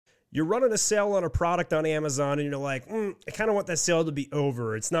You're running a sale on a product on Amazon and you're like, I kind of want that sale to be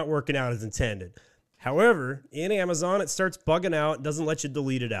over. It's not working out as intended. However, in Amazon, it starts bugging out and doesn't let you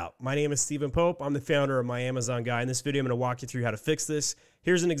delete it out. My name is Stephen Pope. I'm the founder of My Amazon Guy. In this video, I'm going to walk you through how to fix this.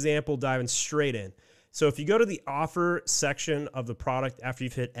 Here's an example diving straight in. So if you go to the offer section of the product after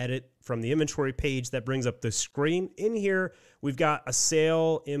you've hit edit from the inventory page, that brings up the screen. In here, we've got a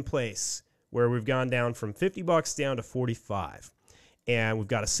sale in place where we've gone down from $50 down to $45. And we've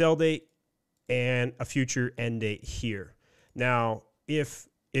got a sell date and a future end date here. Now, if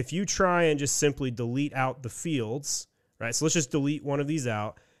you try and just simply delete out the fields, right? So let's just delete one of these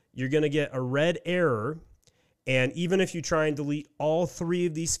out. You're going to get a red error. And even if you try and delete all three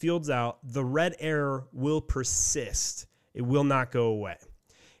of these fields out, the red error will persist. It will not go away.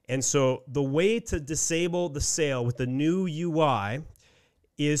 And so the way to disable the sale with the new UI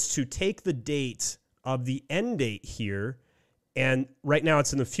is to take the date of the end date here, and right now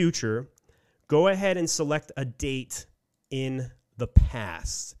it's in the future. Go ahead and select a date in the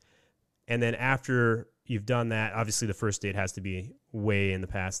past. And then after you've done that, obviously the first date has to be way in the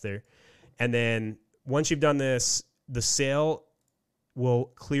past there. And then once you've done this, the sale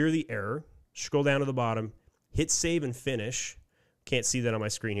will clear the error. Scroll down to the bottom, hit save and finish. Can't see that on my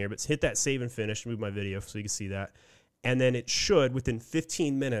screen here, but hit that save and finish. Move my video so you can see that. And then it should, within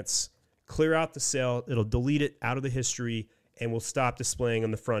 15 minutes, clear out the sale. It'll delete it out of the history and will stop displaying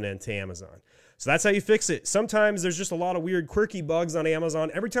on the front end to Amazon. So that's how you fix it. Sometimes there's just a lot of weird, quirky bugs on Amazon.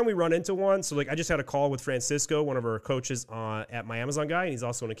 Every time we run into one, so like I just had a call with Francisco, one of our coaches at My Amazon Guy, and he's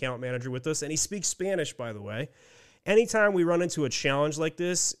also an account manager with us, and he speaks Spanish, by the way. Anytime we run into a challenge like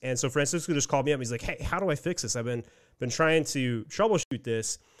this, and so Francisco just called me up, and he's like, hey, how do I fix this? I've been trying to troubleshoot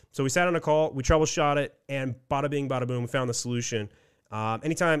this. So we sat on a call, we troubleshot it, and bada bing, bada boom, we found the solution.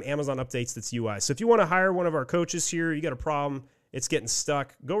 Anytime Amazon updates its UI. So if you want to hire one of our coaches here, you got a problem, it's getting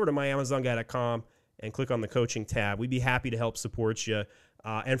stuck, go over to myamazonguy.com and click on the coaching tab. We'd be happy to help support you.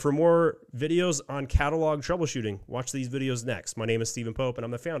 And for more videos on catalog troubleshooting, watch these videos next. My name is Stephen Pope, and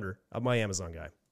I'm the founder of My Amazon Guy.